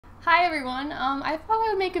Hi everyone, I thought I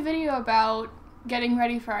would make a video about getting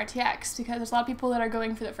ready for RTX because there's a lot of people that are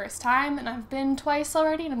going for the first time, and I've been twice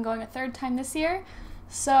already and I'm going a third time this year.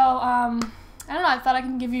 So I don't know, I thought I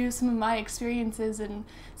can give you some of my experiences and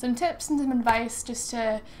some tips and some advice just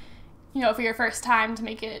to, for your first time to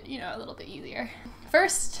make it, a little bit easier.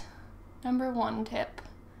 First, number one tip,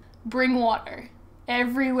 bring water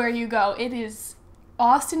everywhere you go. It is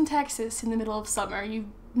Austin, Texas in the middle of summer.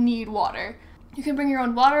 You need water. You can bring your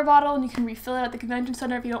own water bottle and you can refill it at the convention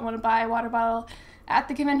center if you don't want to buy a water bottle at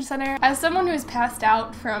the convention center. As someone who is passed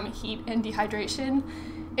out from heat and dehydration,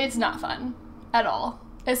 it's not fun at all.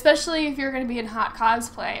 Especially if you're going to be in hot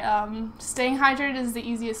cosplay. Staying hydrated is the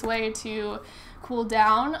easiest way to cool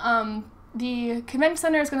down. The convention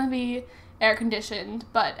center is going to be air conditioned,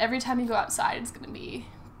 but every time you go outside it's going to be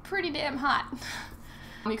pretty damn hot.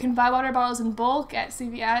 You can buy water bottles in bulk at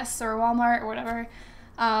CVS or Walmart or whatever.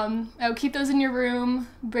 I would keep those in your room,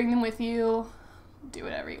 bring them with you, do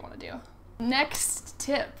whatever you want to do. Next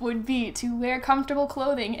tip would be to wear comfortable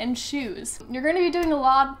clothing and shoes. You're going to be doing a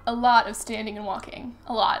lot of standing and walking,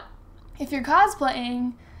 a lot. If you're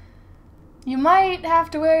cosplaying, you might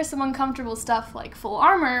have to wear some uncomfortable stuff like full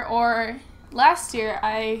armor, or last year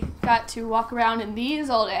I got to walk around in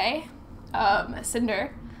these all day,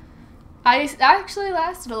 Cinder. I actually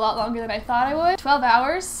lasted a lot longer than I thought I would, 12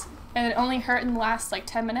 hours. And it only hurt in the last like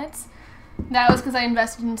 10 minutes. That was because I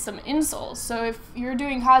invested in some insoles. So if you're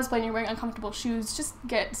doing cosplay and you're wearing uncomfortable shoes, just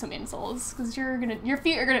get some insoles because your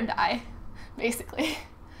feet are gonna die, basically.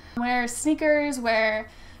 Wear sneakers, wear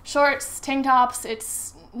shorts, tank tops.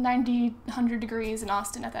 It's 90, 100 degrees in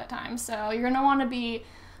Austin at that time. So you're gonna want to be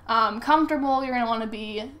comfortable. You're gonna want to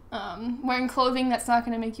be wearing clothing that's not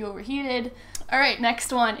gonna make you overheated. All right,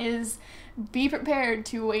 next one is be prepared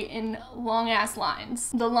to wait in long-ass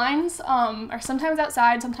lines. The lines are sometimes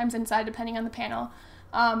outside, sometimes inside, depending on the panel.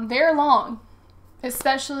 They're long,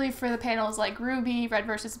 especially for the panels like Ruby, Red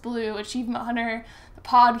vs. Blue, Achievement Hunter, the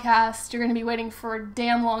podcast. You're going to be waiting for a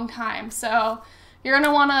damn long time, so you're going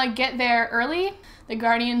to want to get there early. The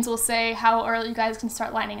Guardians will say how early you guys can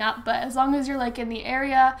start lining up, but as long as you're like in the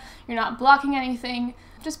area, you're not blocking anything,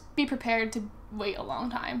 just be prepared to wait a long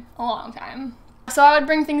time. So I would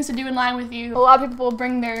bring things to do in line with you. A lot of people will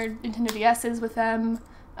bring their Nintendo DS's with them.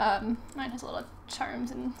 Mine has a lot of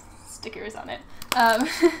charms and stickers on it.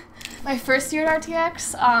 My first year at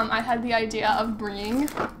RTX, I had the idea of bringing,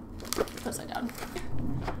 upside down,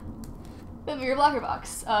 the beer blocker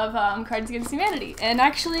box of Cards Against Humanity. And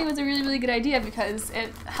actually it was a really, really good idea because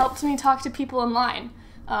it helped me talk to people in line.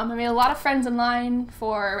 I made a lot of friends in line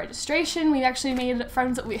for registration. We actually made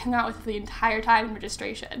friends that we hung out with the entire time in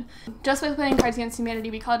registration. Just by playing Cards Against Humanity,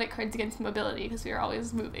 we called it Cards Against Mobility because we were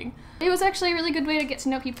always moving. It was actually a really good way to get to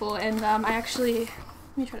know people, and let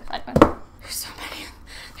me try to find one.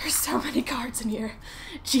 There's so many cards in here.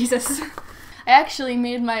 Jesus. I actually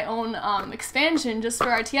made my own expansion just for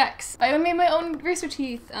RTX. I made my own Rooster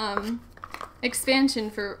Teeth expansion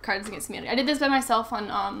for Cards Against Humanity. I did this by myself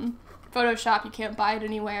on Photoshop. You can't buy it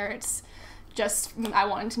anywhere. It's just, I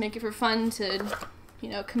wanted to make it for fun to,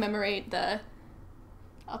 commemorate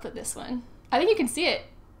I'll put this one. I think you can see it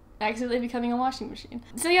accidentally becoming a washing machine.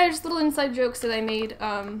 So yeah, just little inside jokes that I made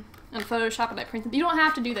on Photoshop and I printed. You don't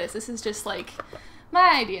have to do this. This is just like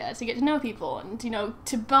my idea to get to know people and,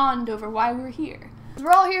 to bond over why we're here.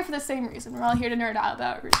 We're all here for the same reason. We're all here to nerd out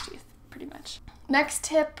about Rooster Teeth, pretty much. Next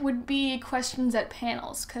tip would be questions at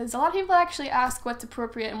panels, because a lot of people actually ask what's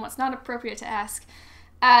appropriate and what's not appropriate to ask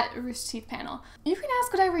at a Rooster Teeth panel. You can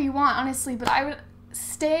ask whatever you want, honestly, but I would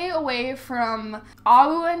stay away from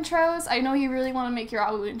AWU intros. I know you really want to make your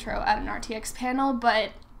AWU intro at an RTX panel,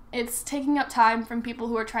 but it's taking up time from people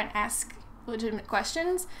who are trying to ask legitimate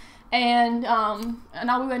questions, and an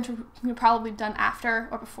AWU intro can be probably done after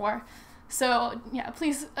or before. So yeah,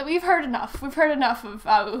 please, we've heard enough. We've heard enough of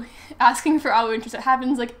asking for AWU intros. It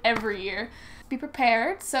happens like every year. Be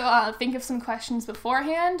prepared, so think of some questions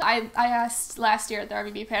beforehand. I asked last year at the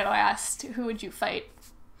RVB panel, I asked, who would you fight?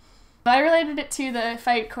 I related it to the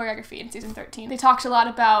fight choreography in season 13. They talked a lot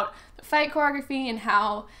about the fight choreography and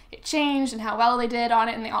how it changed and how well they did on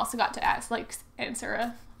it, and they also got to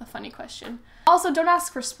answer a funny question. Also, don't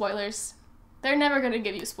ask for spoilers. They're never going to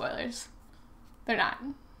give you spoilers. They're not.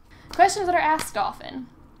 Questions that are asked often.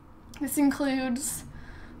 This includes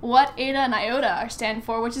what Eta and Iota stand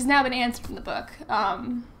for, which has now been answered in the book.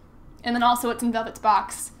 And then also what's in Velvet's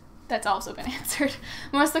box. That's also been answered.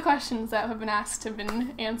 Most of the questions that have been asked have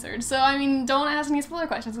been answered. So, don't ask any spoiler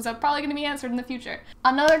questions because they're probably going to be answered in the future.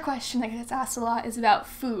 Another question that gets asked a lot is about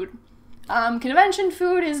food. Convention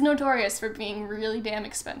food is notorious for being really damn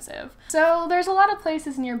expensive. So there's a lot of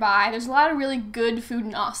places nearby. There's a lot of really good food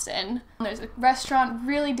in Austin. There's a restaurant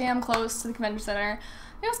really damn close to the convention center.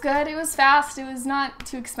 It was good, it was fast, it was not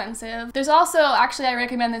too expensive. There's also, actually I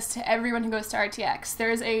recommend this to everyone who goes to RTX,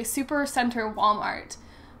 there's a super center Walmart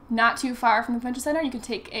not too far from the convention center. You can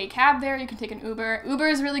take a cab there, you can take an Uber. Uber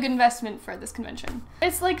is a really good investment for this convention.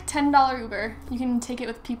 It's like $10 Uber. You can take it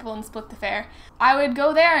with people and split the fare. I would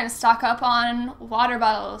go there and stock up on water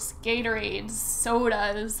bottles, Gatorades,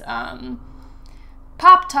 sodas,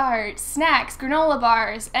 Pop-Tarts, snacks, granola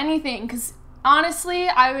bars, anything, because honestly,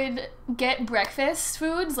 I would get breakfast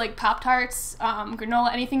foods like Pop-Tarts,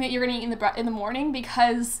 granola, anything that you're gonna eat in the morning,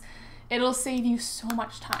 because it'll save you so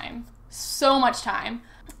much time. So much time.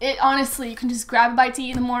 Honestly, you can just grab a bite to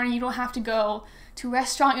eat in the morning. You don't have to go to a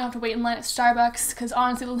restaurant. You don't have to wait in line at Starbucks, because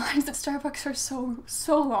honestly, the lines at Starbucks are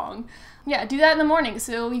so long. Yeah, do that in the morning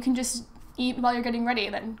so you can just eat while you're getting ready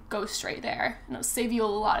and then go straight there. And it'll save you a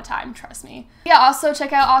lot of time, trust me. Yeah, also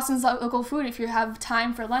check out Austin's local food. If you have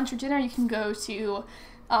time for lunch or dinner, you can go to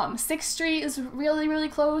 6th Street is really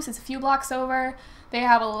close. It's a few blocks over. They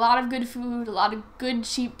have a lot of good food, a lot of good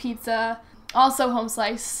cheap pizza. Also Home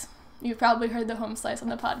Slice. You've probably heard the Home Slice on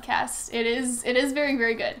the podcast. It is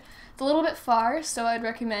very good. It's a little bit far, so I'd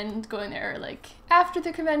recommend going there like after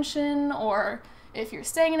the convention, or if you're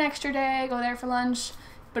staying an extra day, go there for lunch,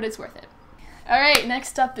 but it's worth it. Alright,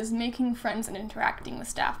 next up is making friends and interacting with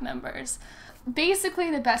staff members. Basically,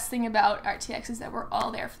 the best thing about RTX is that we're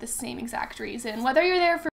all there for the same exact reason. Whether you're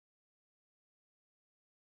there for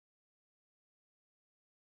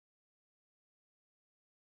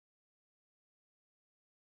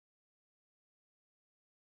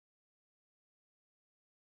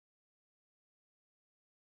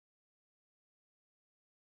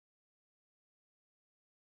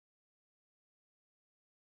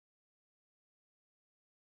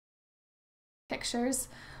pictures,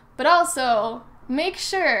 but also make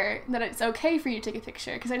sure that it's okay for you to take a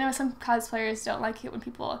picture, because I know some cosplayers don't like it when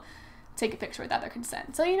people take a picture without their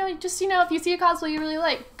consent. So, if you see a cosplay you really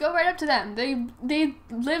like, go right up to them. They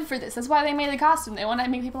live for this. That's why they made the costume. They want to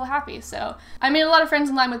make people happy. So I made a lot of friends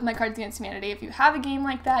in line with my Cards Against Humanity. If you have a game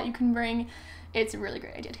like that you can bring, it's a really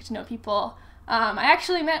great idea to get to know people. I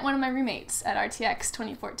actually met one of my roommates at RTX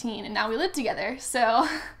 2014, and now we live together. So,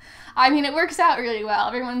 it works out really well.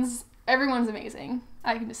 Everyone's amazing.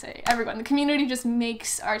 I can just say everyone. The community just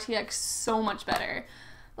makes RTX so much better.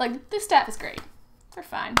 Like, the staff is great. They're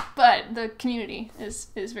fine. But the community is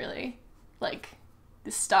really, like,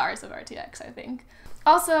 the stars of RTX, I think.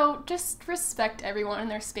 Also, just respect everyone in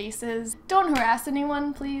their spaces. Don't harass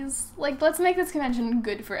anyone, please. Like, let's make this convention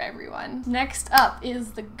good for everyone. Next up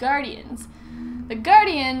is the Guardians. The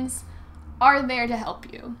Guardians are there to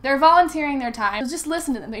help you. They're volunteering their time. So just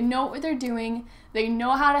listen to them. They know what they're doing. They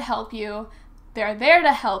know how to help you. They're there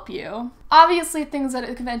to help you. Obviously, things at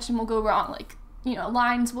a convention will go wrong. Like,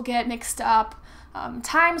 lines will get mixed up,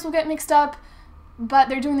 times will get mixed up, but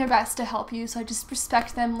they're doing their best to help you, so I just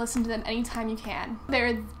respect them, listen to them anytime you can.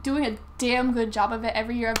 They're doing a damn good job of it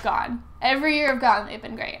every year I've gone. Every year I've gone, they've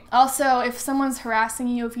been great. Also, if someone's harassing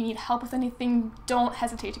you, if you need help with anything, don't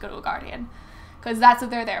hesitate to go to a Guardian, because that's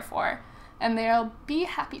what they're there for, and they'll be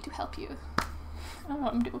happy to help you. I don't know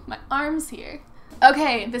what I'm doing with my arms here.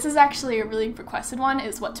 Okay, this is actually a really requested one,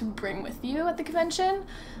 is what to bring with you at the convention.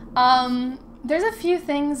 There's a few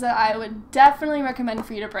things that I would definitely recommend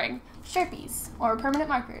for you to bring. Sharpies, or permanent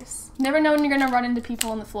markers. Never know when you're gonna run into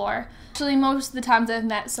people on the floor. Actually, most of the times I've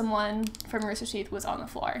met someone from Rooster Teeth was on the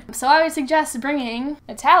floor. So I would suggest bringing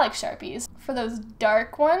metallic Sharpies for those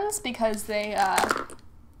dark ones, because they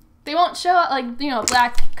won't show up, like,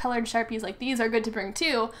 black colored Sharpies like these are good to bring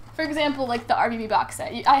too. For example, like the RBB box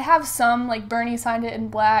set. I have some, like Bernie signed it in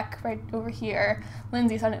black right over here.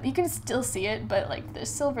 Lindsay signed it. You can still see it, but like the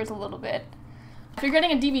silver's a little bit. If you're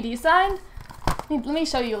getting a DVD signed, let me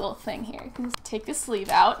show you a little thing here. You just take the sleeve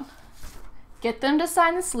out, get them to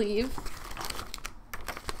sign the sleeve,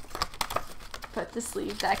 put the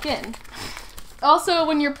sleeve back in. Also,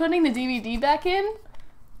 when you're putting the DVD back in,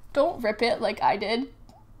 don't rip it like I did.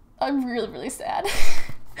 I'm really sad.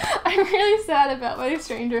 I'm really sad about my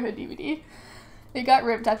Strangerhood DVD. It got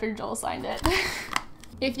ripped after Joel signed it.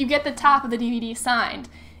 If you get the top of the DVD signed,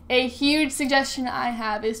 a huge suggestion I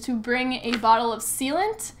have is to bring a bottle of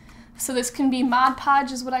sealant. So this can be Mod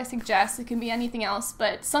Podge is what I suggest. It can be anything else,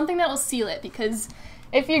 but something that will seal it, because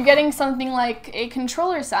if you're getting something like a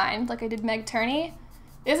controller signed, like I did Meg Turney,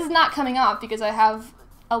 this is not coming off because I have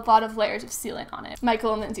a lot of layers of sealant on it.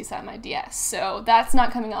 Michael and Lindsay signed my DS, so that's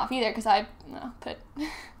not coming off either because I put...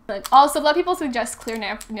 But also, a lot of people suggest clear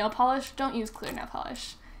nail polish. Don't use clear nail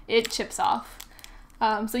polish. it chips off.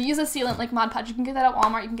 So use a sealant like Mod Podge. You can get that at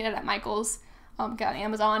Walmart, you can get it at Michael's, get it on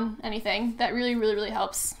Amazon, anything. That really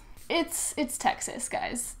helps. It's Texas,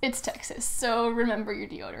 guys. It's Texas, so remember your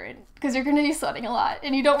deodorant, because you're gonna be sweating a lot,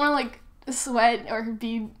 and you don't wanna like sweat or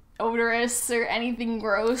be odorous or anything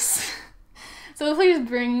gross. So please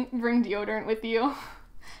bring deodorant with you.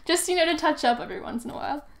 Just, you know, to touch up every once in a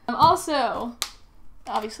while. Also,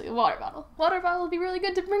 obviously a water bottle. Water bottle would be really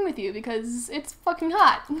good to bring with you because it's fucking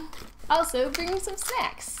hot. Also, bring some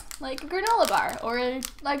snacks, like a granola bar or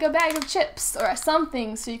like a bag of chips or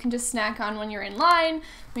something so you can just snack on when you're in line,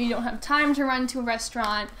 when you don't have time to run to a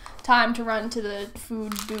restaurant, time to run to the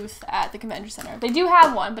food booth at the convention center. They do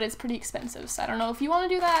have one, but it's pretty expensive, so I don't know if you want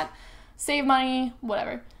to do that. Save money,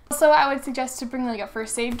 whatever. Also, I would suggest to bring like a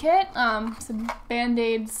first aid kit, some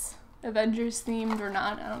Band-Aids, Avengers themed or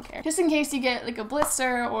not, I don't care. Just in case you get like a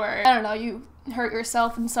blister or, I don't know, you hurt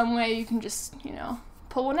yourself in some way, you can just, you know,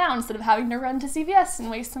 pull one out instead of having to run to CVS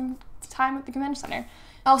and waste some time at the convention center.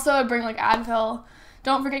 Also, bring like Advil.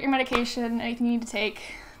 Don't forget your medication, anything you need to take.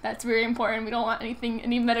 That's very important. We don't want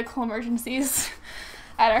any medical emergencies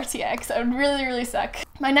at RTX. That would really suck.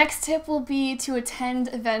 My next tip will be to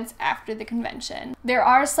attend events after the convention. There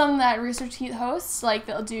are some that Rooster Teeth hosts, like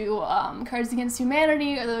they'll do Cards Against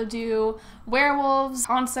Humanity, or they'll do Werewolves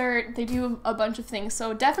concert. They do a bunch of things,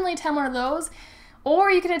 so definitely attend one of those.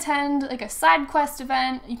 Or you can attend like a side quest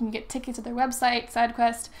event. You can get tickets at their website, side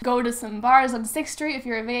quest. Go to some bars on 6th Street if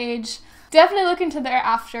you're of age. Definitely look into their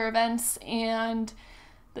after events and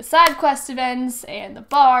the side quest events and the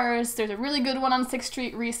bars. There's a really good one on 6th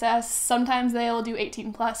Street, Recess. Sometimes they'll do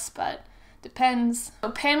 18 plus, but depends.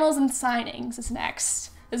 So panels and signings is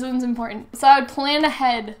next. This one's important. So I would plan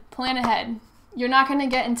ahead. You're not gonna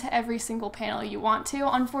get into every single panel you want to,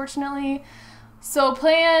 unfortunately. So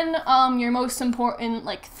plan your most important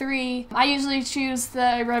like 3. I usually choose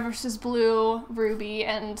the Red vs. Blue, Ruby,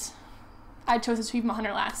 and I chose the Achievement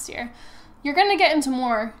Hunter last year. You're gonna get into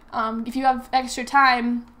more. If you have extra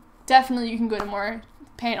time, definitely you can go to more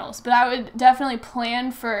panels, but I would definitely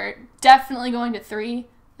plan for going to 3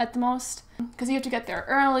 at the most, because you have to get there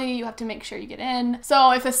early, you have to make sure you get in. So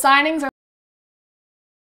if the signings are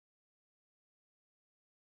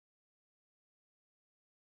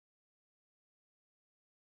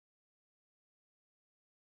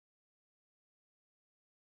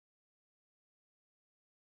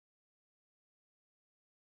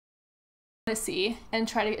to see and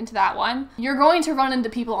try to get into that one, you're going to run into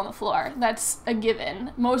people on the floor. That's a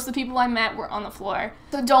given. Most of the people I met were on the floor.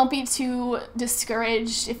 So don't be too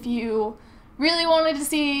discouraged if you really wanted to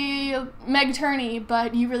see Meg Turney,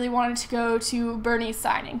 but you really wanted to go to Bernie's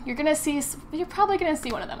signing. You're probably gonna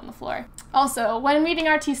see one of them on the floor. Also, when meeting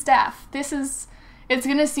RT staff, it's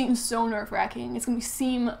gonna seem so nerve-wracking. It's gonna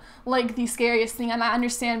seem like the scariest thing, and I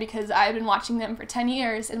understand because I've been watching them for 10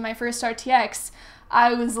 years. In my first RTX,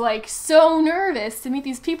 I was like so nervous to meet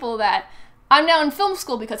these people that I'm now in film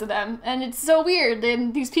school because of them, and it's so weird,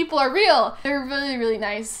 and these people are real. They're really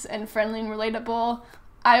nice and friendly and relatable.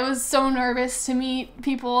 I was so nervous to meet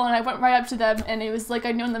people, and I went right up to them, and it was like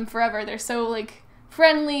I'd known them forever. They're so like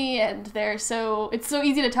friendly, and it's so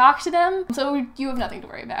easy to talk to them. So you have nothing to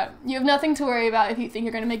worry about. You have nothing to worry about if you think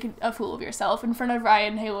you're gonna make a fool of yourself in front of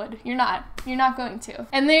Ryan Haywood. You're not going to.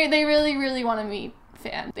 And they really want to meet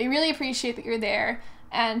fans. They really appreciate that you're there,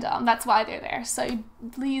 and that's why they're there. So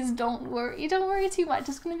please don't worry too much.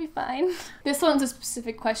 It's gonna be fine. This one's a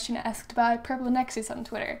specific question asked by Purple Nexus on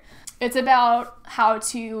Twitter. It's about how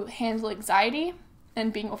to handle anxiety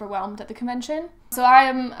and being overwhelmed at the convention. So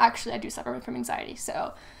I do suffer from anxiety,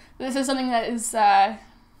 so this is something that is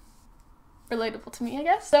relatable to me, I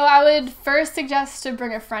guess. So I would first suggest to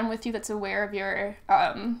bring a friend with you that's aware of your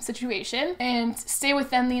situation, and stay with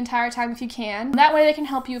them the entire time if you can. That way they can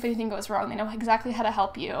help you if anything goes wrong. They know exactly how to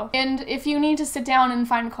help you. And if you need to sit down and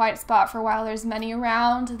find a quiet spot for a while, there's many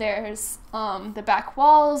around. There's the back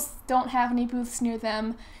walls don't have any booths near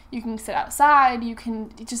them. You can sit outside. You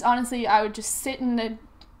can just, honestly, I would just sit in a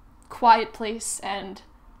quiet place and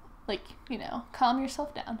calm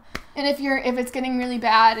yourself down. And if it's getting really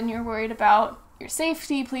bad and you're worried about your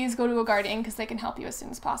safety, please go to a guardian because they can help you as soon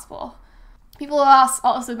as possible. People have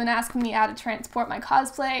also been asking me how to transport my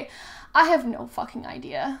cosplay. I have no fucking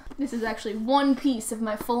idea. This is actually one piece of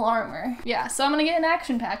my full armor. Yeah, so I'm gonna get an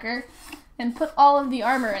action packer and put all of the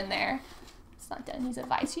armor in there. It's not done. Needs a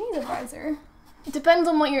visor. You need a visor. It depends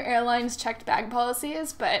on what your airline's checked bag policy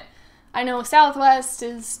is, but I know Southwest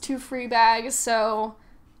is 2 free bags, so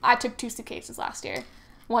I took 2 suitcases last year.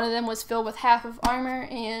 One of them was filled with half of armor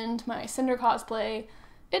and my Cinder cosplay,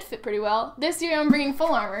 it fit pretty well. This year I'm bringing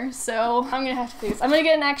full armor, so I'm gonna have to fix. I'm gonna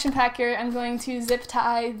get an action pack here. I'm going to zip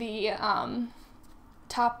tie the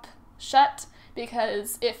top shut,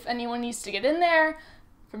 because if anyone needs to get in there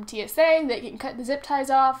from TSA, they can cut the zip ties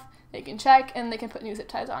off, they can check, and they can put new zip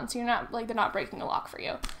ties on, so you're not, like, they're not breaking the lock for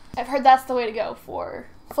you. I've heard that's the way to go for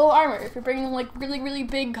full armor if you're bringing, like, really, really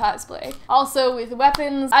big cosplay. Also, with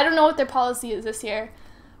weapons, I don't know what their policy is this year,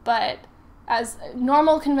 but as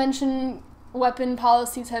normal convention weapon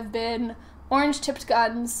policies have been, orange-tipped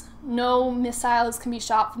guns, no missiles can be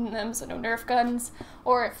shot from them, so no Nerf guns.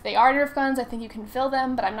 Or if they are Nerf guns, I think you can fill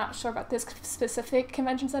them, but I'm not sure about this specific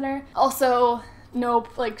convention center. Also, no,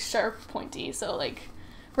 like, sharp pointy, so, like,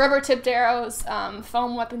 rubber-tipped arrows,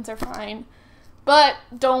 foam weapons are fine. But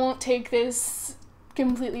don't take this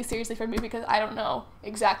completely seriously from me, because I don't know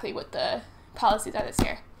exactly what the policies are this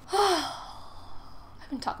year. I've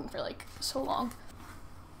been talking for, like, so long.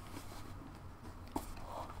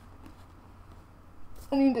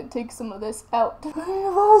 I need to take some of this out.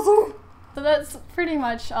 So that's pretty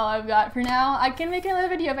much all I've got for now. I can make another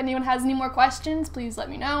video if anyone has any more questions. Please let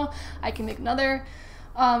me know. I can make another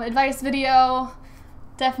advice video.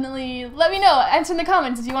 Definitely let me know. Answer in the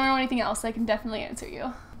comments if you want to know anything else. I can definitely answer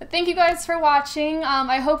you. But thank you guys for watching.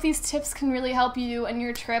 I hope these tips can really help you in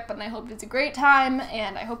your trip, and I hope it's a great time,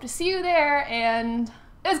 and I hope to see you there, and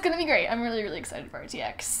it's gonna be great. I'm really, really excited for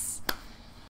RTX.